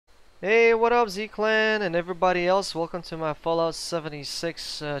Hey, what up, Z-Clan and everybody else? Welcome to my Fallout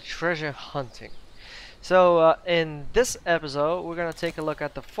 76 treasure hunting. In this episode, we're gonna take a look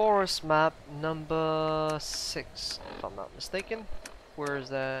at the forest map number 6, if I'm not mistaken. Where is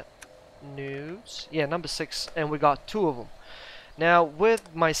that? News? Yeah, number 6, and we got 2 of them. Now,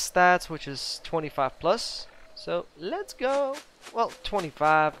 with my stats, which is 25 plus, so let's go. Well,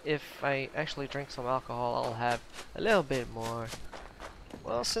 25. If I actually drink some alcohol, I'll have a little bit more.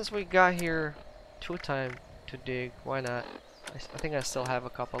 Well, since we got here 2 time to dig, why not? I think I still have a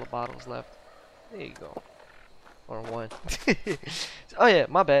couple of bottles left. There you go. Or 1. Oh yeah,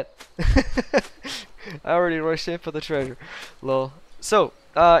 my bad. I already rushed in for the treasure. Lol.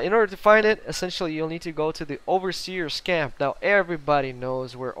 In order to find it, essentially you'll need to go to the Overseer's Camp. Now, everybody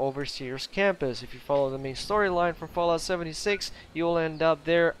knows where Overseer's Camp is. If you follow the main storyline from Fallout 76, you will end up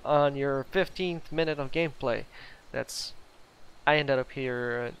there on your 15th minute of gameplay. I ended up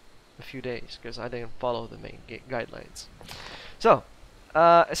here a few days because I didn't follow the main guidelines.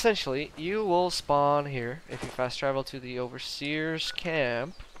 Essentially, you will spawn here if you fast travel to the Overseer's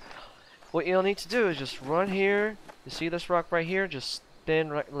Camp. What you'll need to do is just run here. You see this rock right here? Just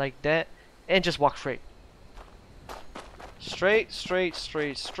stand right like that and just walk straight. Straight, straight,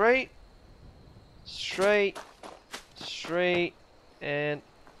 straight, straight. Straight, straight, and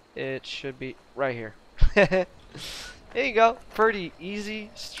it should be right here. There you go. Pretty easy.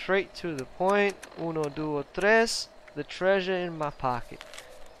 Straight to the point. Uno, duo, tres. The treasure in my pocket.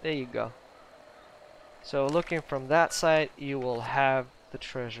 There you go. So looking from that side, you will have the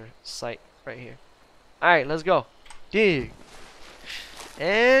treasure site right here. Alright, let's go. Dig.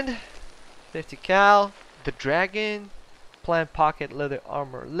 And 50 cal. The dragon. Plant pocket leather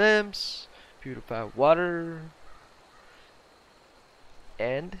armor limbs. Purified water.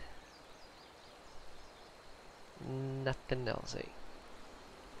 And nothing else, eh?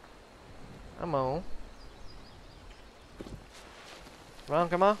 Come on.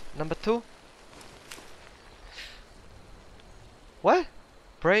 Come on. Number 2. What?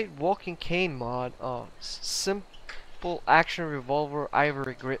 Braid walking cane mod. Oh, simple action revolver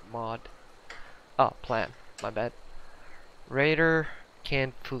ivory grit mod. Oh, plan. My bad. Raider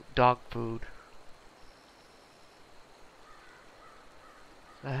canned food, dog food.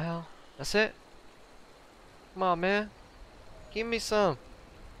 The hell? That's it? Come on, man. Give me some.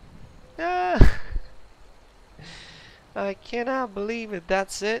 Ah. I cannot believe it.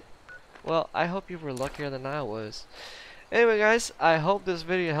 That's it. Well, I hope you were luckier than I was. Anyway, guys, I hope this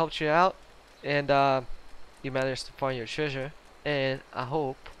video helped you out and you managed to find your treasure. And I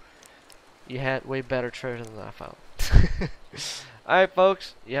hope you had way better treasure than I found. Alright,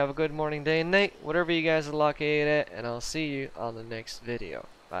 folks. You have a good morning, day, and night. Whatever you guys are located at. And I'll see you on the next video.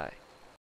 Bye.